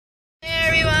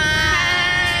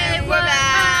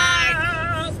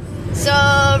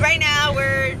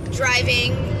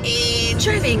driving in...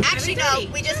 Actually, no,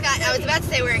 we just got... I was about to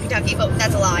say we're in Kentucky, but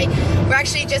that's a lie. We're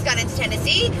actually just got into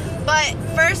Tennessee. But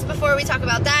first, before we talk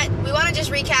about that, we want to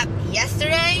just recap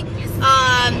yesterday.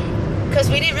 Because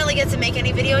we didn't really get to make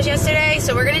any videos yesterday.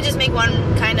 So we're going to just make one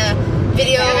kind of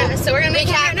video. Yeah, so we're going to make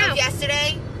recap one now. of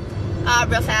yesterday.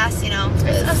 Real fast, you know.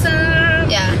 It's awesome.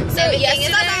 Yeah. So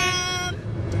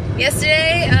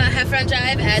yesterday, Heffron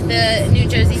Drive at the New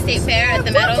Jersey State Fair at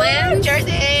the Meadowlands. New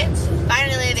Jersey.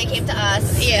 Finally, they came to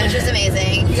us, which was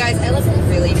amazing. You guys, I look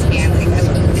really tan. Like, I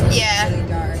look really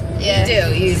dark. Yeah.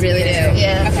 You really do.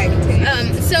 Yeah. Okay,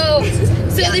 continue. So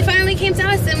they finally came to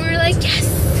us, and we were like, yes.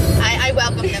 I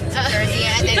welcomed them to Jersey,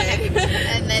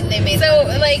 and then they made. So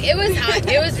like it was hot.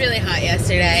 It was really hot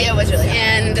yesterday. Yeah, it was really hot.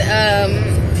 And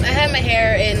I had my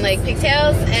hair in like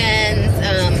pigtails, and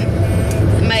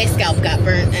my scalp got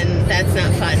burnt, and that's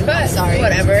not fun. But sorry.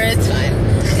 Whatever, it's fine.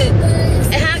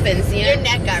 It happens, you know. Your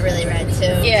neck got really red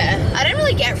too. Yeah. I didn't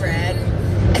really get red.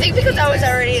 I think because I was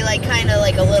already like kind of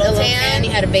like a little tan.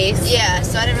 You had a base. Yeah,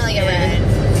 so I didn't really get red.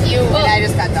 And I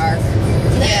just got dark.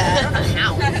 Yeah.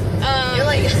 How? You're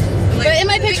like. But in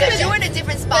my picture, because you're in a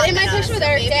different spot. But in my picture with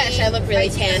Eric Dash, I look really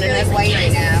tan, and Really that's white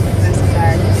right now. That's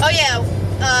dark. Oh yeah.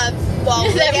 Well,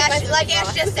 like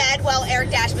Ash just said, Eric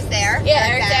Dash was there. Yeah,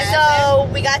 Eric Dash. So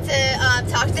we got to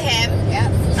talk to him. Yeah.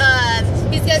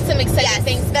 He's got some exciting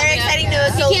things. Very exciting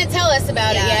news. He can't tell us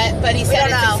about it yet, but he said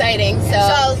it's exciting.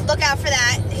 So look out for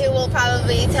that. He will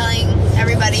probably be telling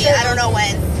everybody. I don't know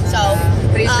when. So,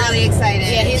 but he's really excited.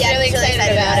 Yeah, he's really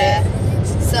excited about it.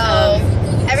 So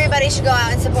everybody should go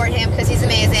out and support him because he's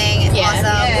amazing and awesome.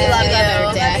 Yeah, we love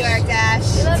you. Love you, Eric Dash.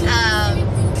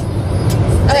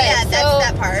 Okay, that's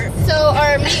that part. So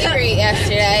our meet and greet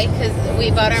yesterday, because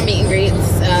we bought our meet and greets.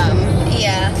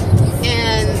 Yeah.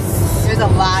 And there's a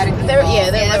lot of people. There was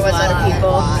a lot of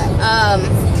people.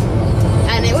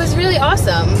 And it was really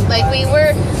awesome. Like we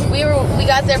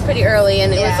got there pretty early,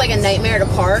 and it was like a nightmare to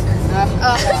park.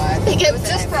 It was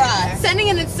just for us.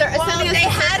 They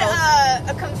had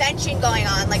a convention going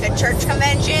on, like a church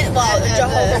convention. Well, the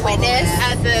Jehovah's Witness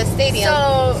at the stadium.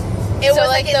 So it was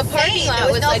like the parking lot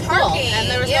was like full, and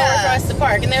there was nowhere for us to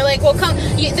park. And they're like, "Well, come."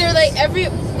 They're like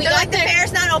the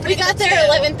fair's not open. We got there at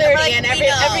 11:30, and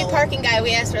every parking guy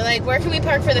we asked, we're like, "Where can we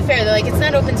park for the fair?" They're like, "It's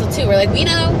not open till 2." We're like, "We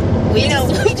know. We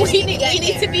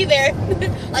need to be there.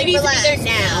 Like, we need to be there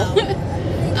now."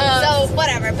 So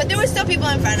whatever, but there were still people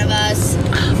in front of us.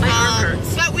 My arm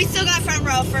hurts. But we still got front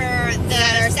row for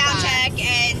the sound check,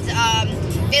 and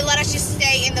they let us just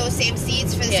stay in those same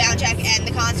seats for the sound check and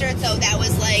the concert. So that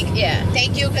was like,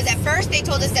 thank you, because at first they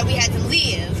told us that we had to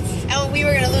leave and we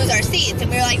were gonna lose our seats, and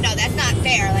we were like, no, that's not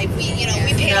fair. Like we paid all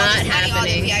this money, all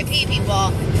the VIP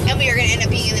people, and we were gonna end up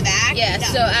being in the back. Yeah. No.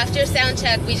 So after sound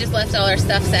check, we just left all our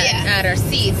stuff at our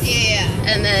seats. Yeah.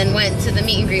 And then went to the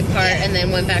meet and greet part, and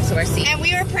then went back to our seats. And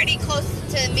we were pretty close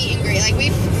to meet and greet. Like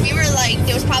we were like,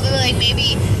 there was probably like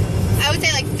maybe, I would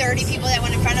say like 30 people that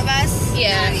went in front of us.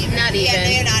 Yeah, not even. Yeah,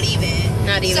 they're not even.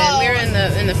 Not even. So, we were in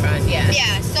the front. Yeah.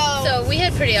 Yeah. So we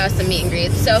had pretty awesome meet and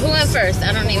greets. So who went first?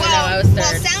 I don't even know. I was third.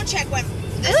 Well, sound check went.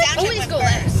 Always go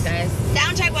last, guys.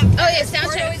 Sound check went first. Oh yeah,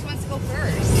 sound check. Always wants to go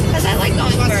first. Because I like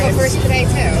going wants to go first today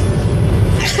too.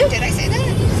 Did I say that?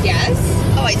 Yes.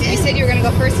 Oh, I did. You said you were gonna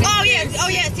go first. Oh yes. Oh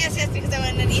yes. Because I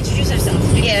wanted to introduce ourselves.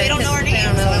 Because they don't know our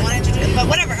names, so I want to introduce. But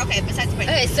whatever. Okay. Besides the point.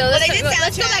 Okay. So let's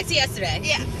go back to yesterday.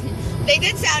 Yeah. They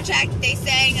did sound check. They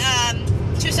sang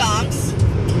 2 songs.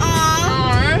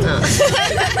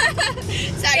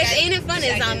 Sorry, guys. Ain't It Fun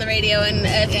is on the radio, and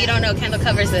if you don't know, Kendall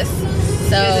covers this. So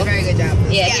he does a very good job.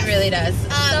 Yeah, he really does.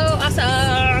 So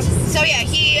awesome. So yeah,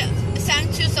 he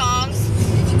sang 2 songs,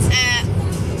 and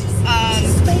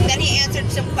then he answered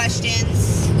some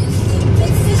questions.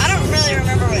 I don't really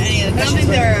remember what any of the questions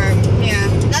were.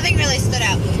 Nothing really stood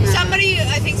out. No.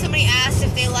 I think somebody asked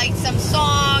if they liked some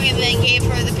song, and then gave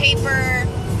her the paper.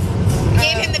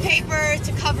 Gave him the paper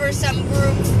to cover some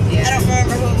group. I don't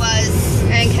remember who it was.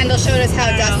 And Kendall showed us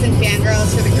how Dustin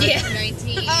fangirls for the group of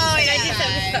 19. Oh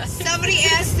yeah. Somebody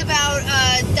asked about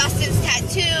Dustin's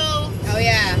tattoo. Oh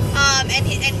yeah.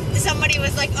 And somebody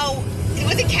was like, oh,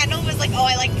 was it Kendall? Was like, oh,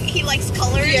 he likes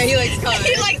colors. Yeah, he likes colors.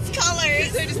 He likes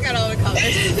colors. So he just got all the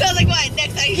colors. So I was like, what?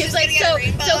 Next time he's like, gonna get a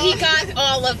rainbow. So he got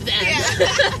all of them. Yeah.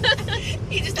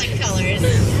 He just likes colors.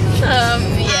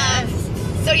 Yeah.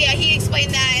 So yeah, he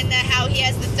explained that, and how he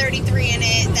has the 33 in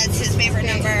it. That's his favorite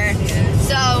number. Yeah.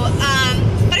 So,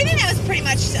 but I think that was pretty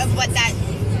much of what that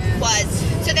was.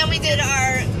 So then we did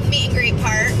our meet and greet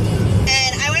part,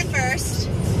 and I went first.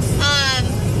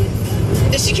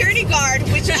 The security guard,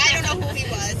 which I don't know who he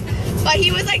was, But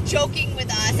he was like joking with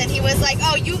us, and he was like,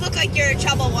 "Oh, you look like you're a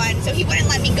trouble one," so he wouldn't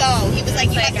let me go. He was like,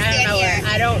 "You have to stand here."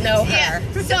 I don't know her. Yeah.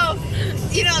 So,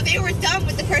 you know, they were done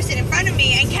with the person in front of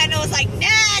me, and Kendall was like,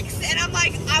 "Next," and I'm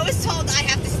like, "I was told I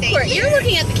have to stay here." You're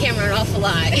looking at the camera an awful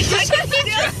lot. I can still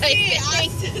see it. I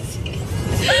still see it.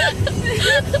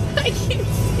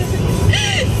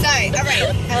 Sorry. All right.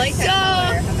 I like that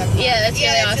color of the car. Yeah, that's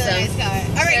really awesome. Really nice color.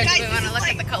 All right, guys. Do we want to look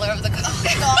at the color of the car? Oh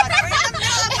my God, we're in the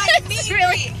middle of my It's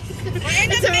really.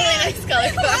 It's a really nice color.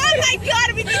 Oh my God,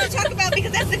 we need to talk about,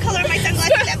 because that's the color of my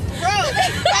sunglasses that broke.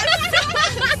 That's so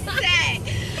upset.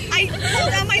 I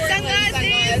pulled out my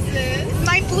sunglasses.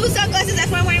 My blue sunglasses,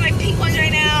 that's why I'm wearing my pink ones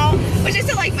right now, which I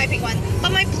still like my pink ones.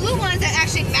 But my blue ones that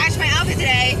actually match my outfit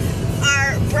today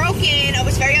are broken. I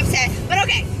was very upset. But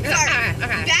okay, sorry.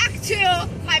 Back to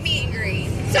my meet and greet.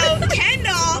 So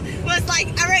Kendall was like,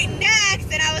 "All right,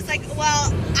 next," and I was like,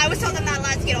 "Well, I was told I'm not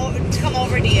allowed to come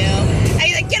over to you." And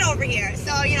he's like, "Get over here."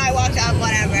 So, you know, I walked up,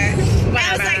 whatever. And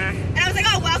I was like,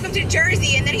 "Oh, welcome to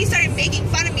Jersey." And then he started making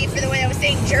fun of me for the way I was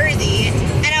saying Jersey.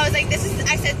 And I was like,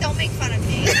 I said, "Don't make fun of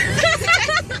me."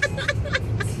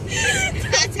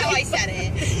 That's how I said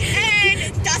it.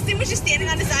 And Dustin was just standing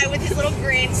on the side with his little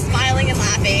grin, smiling and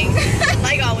laughing,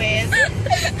 like always.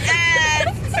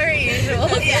 And per usual.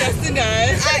 Yeah. Dustin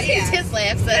does. Yeah. He just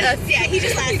laughs at us. Yeah, he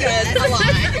just laughs at us a lot.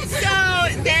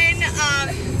 So then,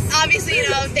 obviously, you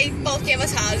know, they both gave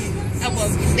us hugs. Well,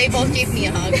 they both gave me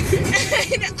a hug.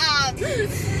 And,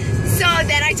 so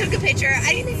then I took a picture.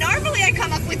 Normally I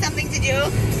come up with something to do,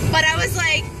 but I was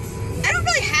like, I don't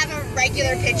really have a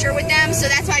regular picture with them, so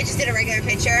that's why I just did a regular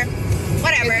picture.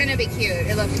 Whatever. It's gonna be cute.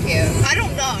 It looks cute. I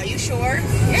don't know. Are you sure?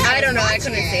 Yeah, I don't know. I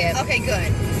couldn't see it. Okay, good.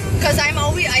 Because I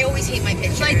always hate my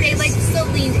pictures. Like they still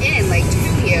leaned in like to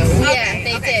you. Yeah,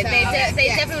 they did. So, They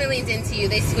definitely leaned into you.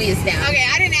 They squeezed down. Okay,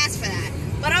 I didn't ask for that.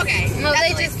 But okay. Well, That's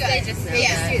they always just good. know They just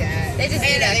do that. They just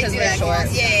do that because we're short.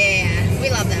 Yeah. We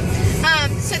love them.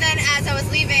 So then as I was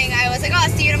leaving, I was like, "Oh, I'll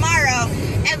see you tomorrow."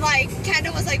 And like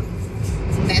Kendall was like,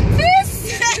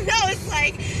 "Memphis?" And I was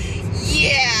like,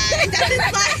 "Yeah." And that was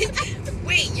like,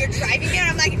 "Wait, you're driving there?"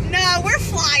 And I'm like, "No, we're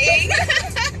flying."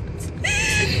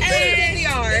 And in the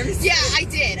arms. Yeah, I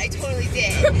did. I totally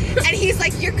did. And he's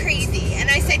like, "You're crazy." And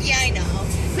I said, "Yeah, I know."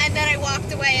 And then I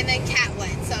walked away, and then Kat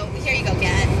went. So here you go,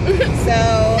 Kat.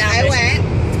 So I went.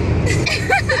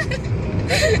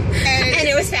 And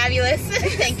it was fabulous.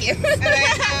 Thank you.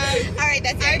 All right,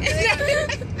 that's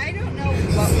it. I don't know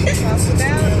what we talked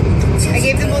about. I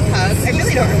gave them both hugs. I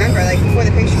really don't remember, like, before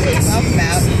the picture what we talked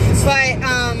about. But,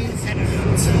 I don't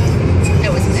know. I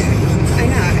wasn't there. I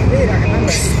know, I really don't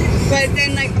remember. But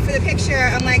then, like, for the picture,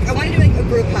 I'm like, I want to do, like, a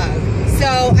group hug.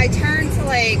 So I turned to,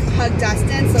 like, hug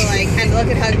Dustin, so, like, Kendall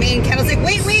could hug me, and Kendall's like,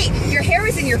 wait, your hair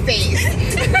is in your face.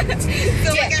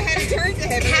 So, like, I had to turn to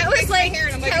him. Kat was like,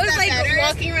 better?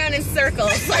 walking around in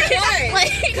circles.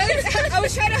 I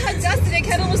was trying to hug Dustin, and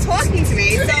Kendall was talking to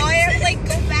me, so I had to, like,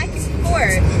 go back and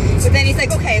forth. But then he's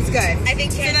like, okay, it's good. I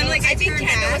think Kendall, I think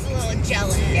Kendall was a little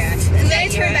jealous. Yeah. And then I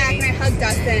turned back and I hugged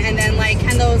Dustin, and then like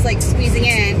Kendall was like squeezing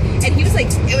in, and he was like,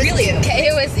 It was really? cute.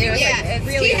 It was Yeah, like,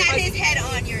 really. he had his head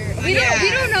on your. We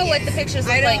don't know what the pictures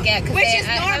look like yet, Which is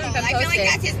I haven't normal. been I feel like posted.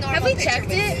 that's his normal. Have we picture checked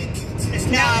with it?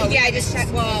 No. Yeah, I just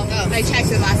checked. Well, I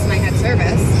checked it last time I had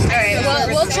service. All right. So Well,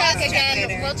 we'll so check I'll again.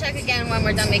 later. We'll check again when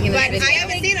we're done making this But video. I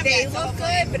haven't seen them. They look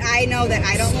good, but I know that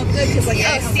I don't look good because like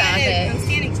Oh, I'm stop it.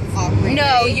 standing awkwardly.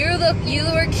 No, you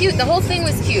were cute. The whole thing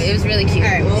was cute. It was really cute.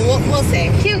 All right. Well, we'll see.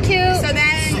 Cute. So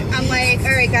then I'm like,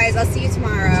 all right, guys, I'll see you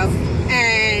tomorrow.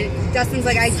 And Dustin's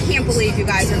like, I can't believe you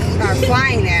guys are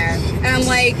flying there. And I'm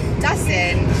like,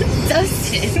 Dustin,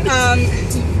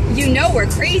 you know we're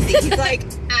crazy. He's like,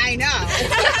 I know.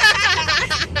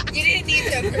 You didn't need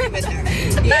to agree with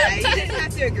her. Yeah, you didn't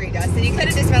have to agree, Dustin. You could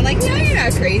have just been like, no, you're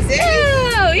not crazy.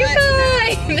 No, you're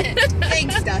But fine. no.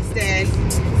 Thanks, Dustin.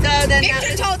 So then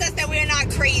Victor told us that we're not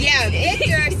crazy. yeah,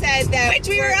 Victor said that. Which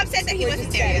we were upset that he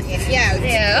wasn't there yesterday. Yeah.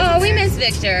 Yeah. Oh, we miss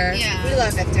Victor. Yeah. We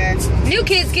love Victor. New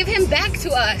kids, give him back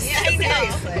to us. Yeah, I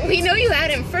know. Seriously. We know you had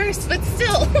him first, but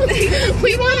still,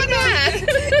 we want him back.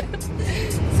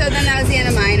 So then that was the end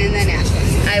of mine, and then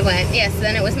Ashley. I went. Yes.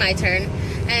 Then it was my turn.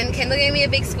 And Kendall gave me a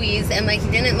big squeeze, and like he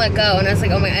didn't let go, and I was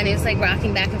like, oh my, and he was like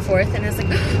rocking back and forth, and I was like,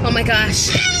 oh my gosh.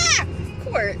 Ah!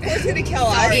 Court. It's gonna kill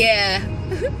us. Yeah.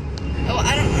 Oh,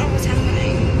 I don't know what's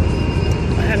happening.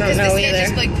 I don't know This guy either.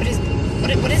 just like put his.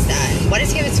 What is that? Why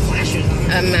does he have his flashers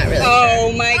on? I'm not really Oh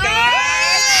sure. my god.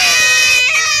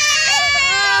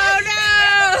 Oh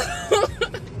no!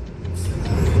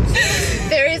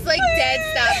 There is like dead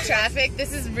stop traffic.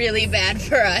 This is really bad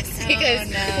for us because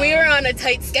no. we were on a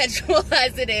tight schedule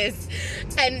as it is.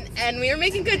 and we were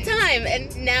making good time,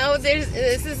 and now this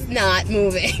is not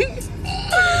moving.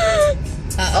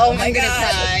 Oh my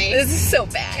god, this is so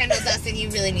bad. Kendall, Dustin, you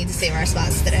really need to save our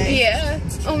spots today. Yeah.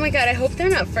 Oh my god, I hope they're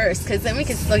not first, because then we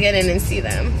can still get in and see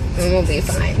them, and we'll be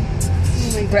fine.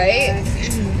 Oh my god.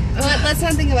 Right? Let's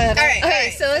not think about it. All right.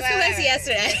 Okay, so let's go back to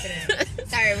yesterday.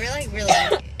 Sorry, we're like really.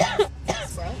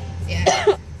 Squirrel?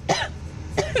 Yeah.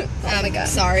 Oh my god.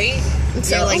 Sorry.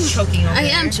 So, You're like choking over I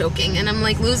there. am choking, and I'm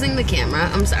like losing the camera.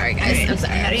 I'm sorry, guys. Right. I'm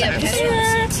sorry. How do you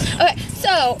have Okay,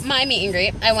 so my meet and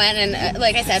greet, I went and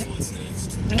like I said,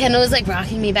 Kendall was like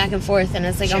rocking me back and forth, and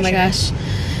it's like, oh my gosh,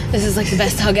 this is like the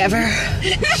best hug ever.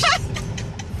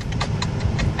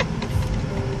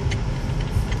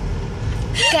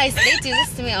 Guys, they do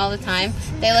this to me all the time.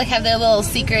 They like have their little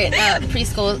secret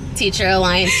preschool teacher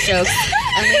alliance jokes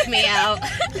and leave me out.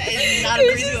 That is not a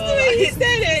preschool. You said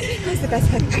it. That's the best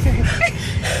hug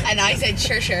ever. And I said,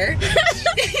 sure.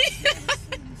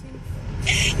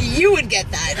 You would get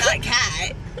that, not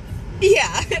Kat.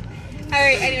 Yeah. All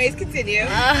right. Anyways, continue.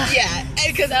 Yeah,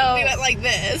 because So- we went like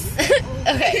this.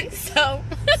 Okay, so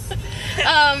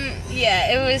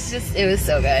yeah, it was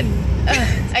so good.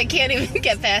 I can't even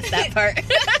get past that part.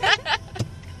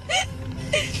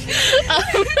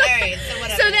 Alright, so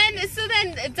whatever. So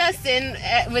then Dustin,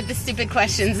 with the stupid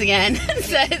questions again,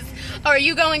 says, "Are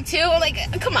you going too?" I'm like,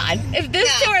 come on, if this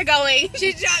two are going,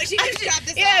 She just dropped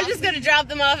this yeah, off. I'm just gonna drop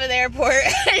them off at the airport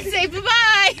and say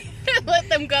bye-bye. Let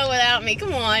them go without me.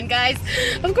 Come on, guys.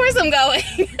 Of course I'm going.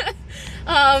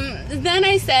 Then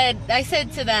I said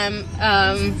to them,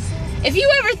 if you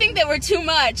ever think that we're too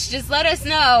much, just let us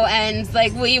know, and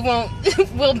like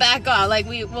we'll back off. Like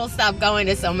we'll stop going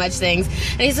to so much things.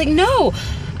 And he's like, no,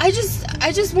 I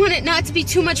just want it not to be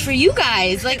too much for you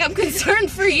guys. Like, I'm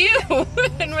concerned for you.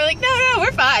 And we're like, no,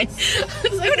 we're fine. I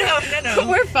was like, no,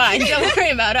 we're fine. Don't worry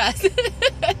about us.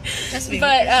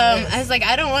 But I was like,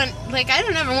 I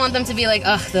don't ever want them to be like,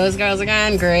 oh, those girls are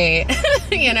gone, great.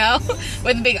 You know,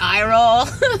 with a big eye roll.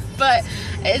 But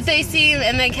they see,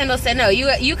 and then Kendall said, no,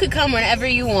 you could come whenever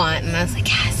you want. And I was like,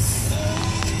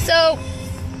 yes. So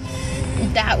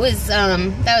that was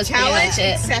pretty much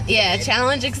it. Accepted. Yeah,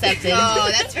 challenge accepted. Oh,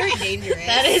 that's very dangerous.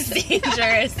 That is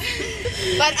dangerous.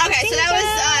 But okay, so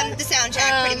that was the sound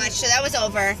check pretty much. So that was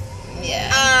over.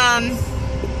 Yeah.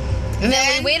 And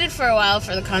then we waited for a while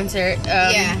for the concert.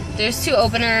 Yeah. There's two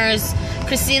openers.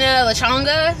 Christina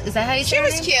Lachonga, is that how you say her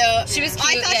name? Cute. She was cute.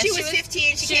 I thought yeah, she was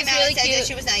 15. She came was out really and said cute. that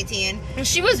she was 19. And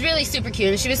she was really super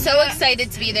cute, and she was so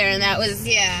excited to be there, and that was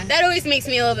that always makes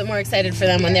me a little bit more excited for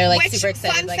them when they're like super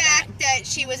excited. Fun like fact that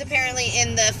she was apparently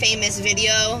in the famous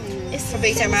video for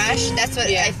Big Time Rush. That's what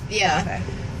Okay.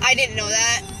 I didn't know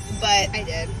that, but I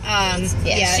did.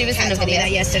 Yeah, she was in the told me video.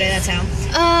 that yesterday. That's how.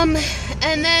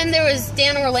 And then there was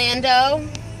Dan Orlando.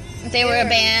 They were a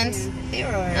band. They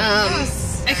were.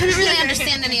 I couldn't really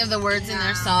understand any of the words in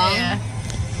their song. Yeah.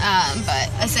 But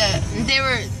I said they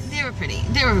were pretty.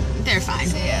 They're fine.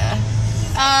 Yeah.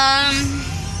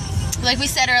 Like we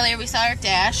said earlier, we saw Eric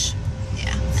Dash.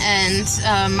 Yeah.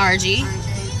 And Margie.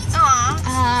 Aw.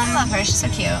 I love her. She's so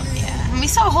cute. Yeah. And we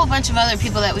saw a whole bunch of other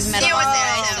people that we've met. Neil was there.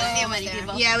 I So know. Neil was many there.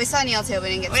 people. Yeah, we saw Neil too. We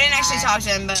didn't get. We didn't actually talk to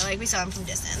him, but like we saw him from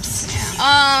distance.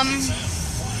 Yeah.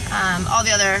 All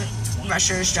the other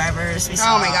rushers, drivers. We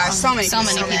saw. Oh my gosh, so many people.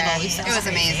 people we saw. It was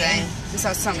amazing. We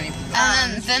saw so many people.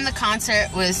 And then the concert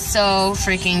was so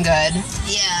freaking good.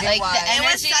 Yeah, Like was. the it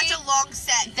was energy, such a long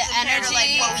set. the compared to, energy-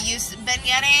 like what we used been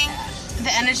getting.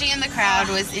 the energy in the crowd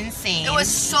was insane. It was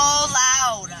so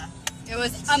loud. It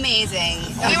was amazing.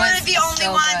 We were was the only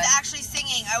so ones good. actually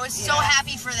singing. I was so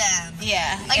happy for them.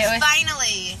 Yeah, Like it was,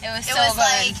 finally, it was it so was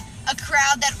good. like a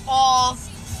crowd that all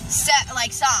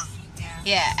sung.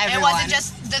 yeah, It everyone. wasn't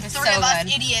just the It was three so of us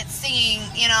good. idiots singing,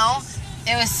 you know.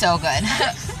 It was so good.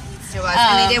 It was.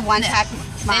 And they did one track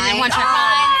They mind. did one track Oh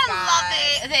mind. my I God. love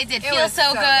it. They did It feel was so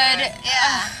so good. good.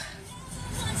 Yeah.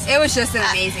 It was just an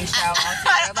amazing show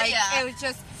altogether. Like Yeah. it was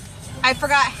just. I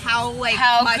forgot how much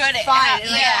good it, fun. how,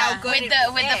 and, like, yeah, how good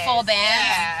with the full band.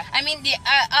 Yeah. I mean,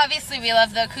 obviously we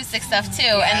love the acoustic stuff too,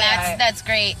 and that's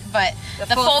great. But the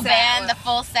full full set band, was- the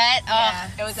full set,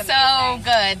 it was so amazing.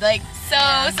 good, like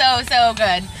so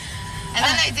good. And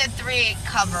then they did 3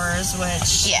 covers,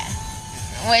 which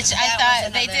Which I That thought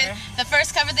was they did. another- The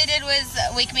first cover they did was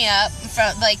 "Wake Me Up."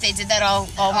 From like they did that all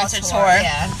winter tour.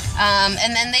 Yeah.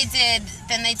 And then they did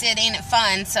 "Ain't It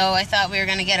Fun." So I thought we were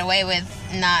gonna get away with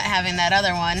not having that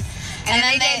other one. And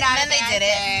then they did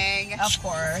it. Of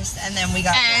course. And then we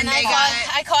got. And they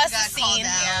I caused got the called scene.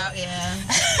 out. Yeah.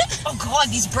 Oh God,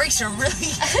 these brakes are really.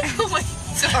 Oh my.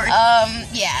 Sorry.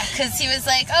 Yeah, because he was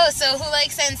like, "Oh, so who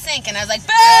likes NSYNC?" And I was like,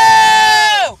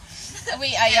 "Boo!"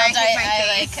 I yelled. hit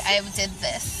my I did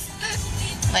this.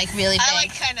 Like really big. I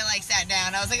like kind of like sat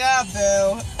down. I was like, oh,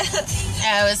 boo.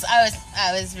 I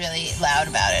was really loud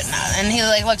about it, and he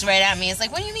like looked right at me. He's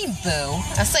like, "What do you mean, boo?"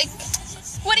 I was like,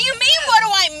 "What do you mean? What do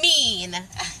I mean?"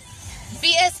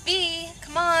 BSB,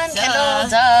 come on, Kendall,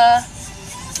 duh.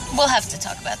 We'll have to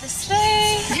talk about this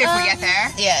today. If we get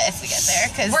there. Yeah, if we get there,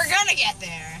 because We're gonna get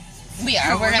there. we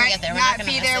are. We're gonna get there. We're not gonna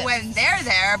be miss there it. when they're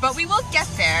there, but we will get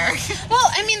there. Well,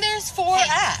 I mean, there's 4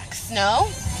 acts. No,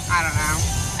 I don't know.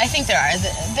 I think there are.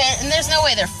 And there's no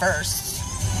way they're first.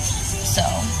 So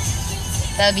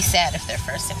that would be sad if they're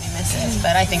first and we miss it.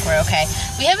 But I think we're okay.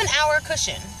 We have an hour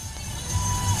cushion.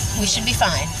 We should be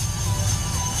fine.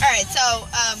 All right, so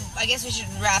I guess we should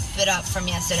wrap it up from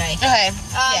yesterday. Okay.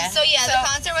 So the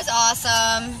concert was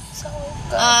awesome. So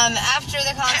good. After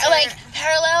the concert, Like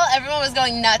Parallel, everyone was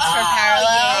going nuts for Parallel.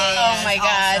 yeah. Oh my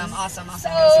god. Awesome. So,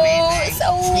 It was amazing. so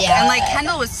Yeah. And like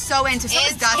Kendall was so into so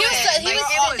was Dustin. They were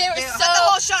so Not the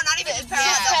whole show, not even just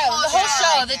Parallel. the whole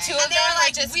show. The two of And they them were were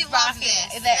like, just we love rocking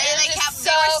this. it.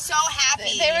 They were so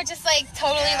happy. They were just like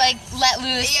totally like let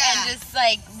loose and just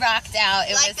like rocked out.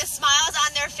 It like was the smiles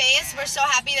on their face were so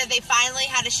happy that they finally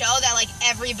had a show that like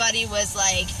everybody was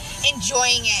like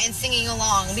enjoying it and singing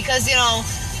along, because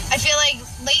I feel like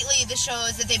lately the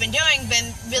shows that they've been doing been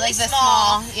really Like the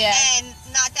small, yeah. and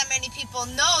not that many people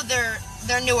know their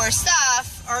newer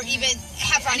stuff or even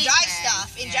Heffron Drive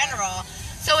stuff in general.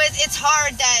 So it's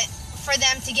hard for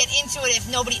them to get into it if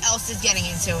nobody else is getting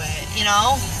into it,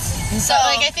 So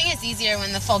like I think it's easier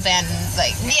when the full band is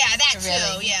like that to too.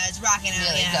 really, It's rocking out.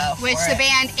 really Yeah. go. Which for the it.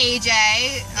 band AJ,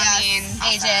 I mean,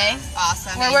 AJ.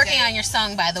 awesome. We're AJ. working on your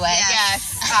song, by the way. Yes.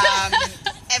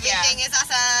 Everything is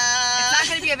awesome. It's not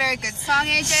going to be a very good song,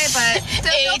 AJ, but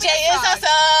AJ is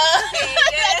awesome.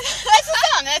 That's the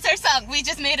song. That's our song. We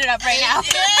just made it up right now.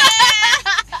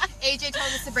 AJ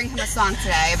told us to bring him a song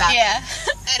today about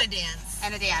And a dance.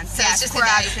 and a dance. So Yes, it's just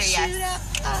choreography.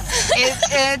 Yes.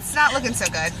 It's not looking so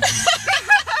good.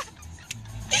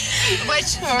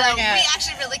 Which we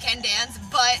actually really can dance,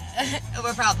 but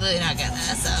we're probably not gonna.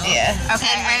 So Yeah. Okay,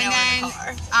 and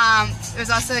then there's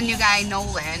also a new guy,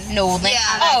 Nolan. Nolan.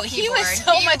 Yeah. Oh, he was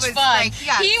so much fun. Like,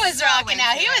 he was so rocking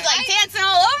out. He into was like it. dancing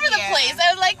all over the Yeah. place.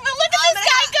 I was like, well, look at this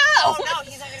guy go. Oh no,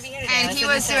 he's not gonna be here today. And he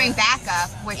was doing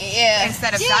backup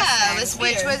instead of Yeah, Dustin, it was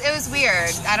which weird. was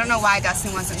weird. I don't know why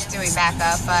Dustin wasn't doing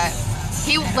backup, but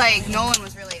Nolan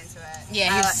was really into it. Yeah,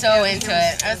 he was so into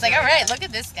it. I was like, all right, look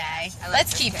at this guy.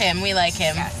 Let's keep him. We like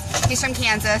him. Yes. He's from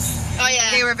Kansas. Oh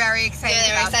yeah. They were very excited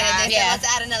They were about excited. that. They said, let's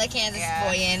add another Kansas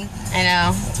boy in. I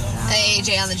know.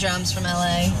 AJ on the drums from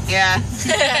LA. Yeah.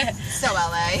 So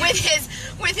LA.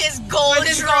 With his gold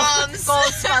drums.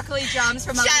 Gold sparkly drums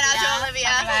from Shout out to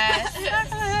Olivia.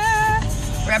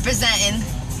 Representing.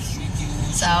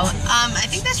 So, I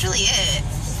think that's really it.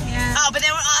 Yeah. Oh, but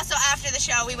then we're also after the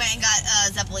show we went and got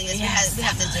Zeppelinas. Yes. We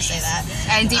have to just say that.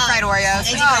 And deep fried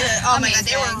Oreos. And oh my god,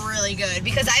 they were really good,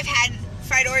 because I've had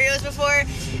fried Oreos before,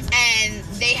 and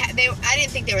I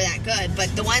didn't think they were that good,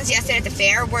 but the ones yesterday at the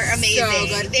fair were amazing.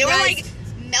 So good. They were like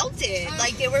melted,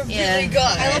 like they were really good.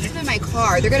 I left them in my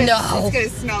car. They're gonna. No. It's gonna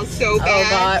smell so bad. Oh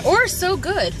god. Or so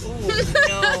good. Ooh,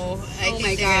 no. Oh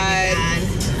my god.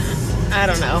 I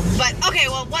don't know. But okay,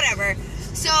 well, whatever.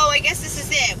 So I guess this is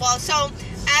it. Well, so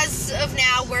as of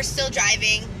now, we're still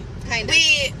driving. Kind of.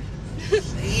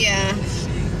 Yeah.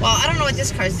 Well, I don't know what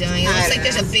this car's doing. It I looks don't like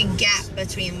there's a big gap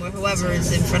between whoever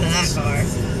is in front of that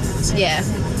car. Yeah.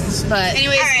 But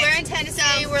Anyways, All right. we're in Tennessee.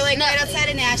 So, we're like right outside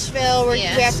of Nashville. We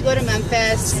Yeah. have to go to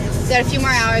Memphis. We got a few more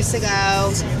hours to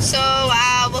go. So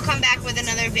we'll come back with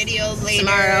another video later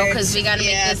tomorrow, because we gotta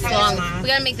make this probably long. tomorrow. We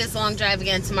gotta make this long drive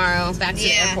again tomorrow back to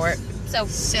the airport. So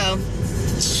So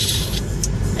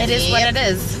it is what it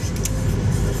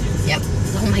is. yep.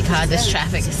 Oh my god, this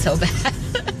traffic is so bad.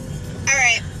 All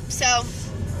right. So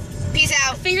peace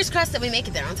out. Fingers crossed that we make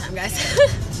it there on time, guys.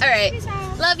 All right.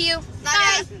 Love you.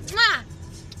 Bye. Bye.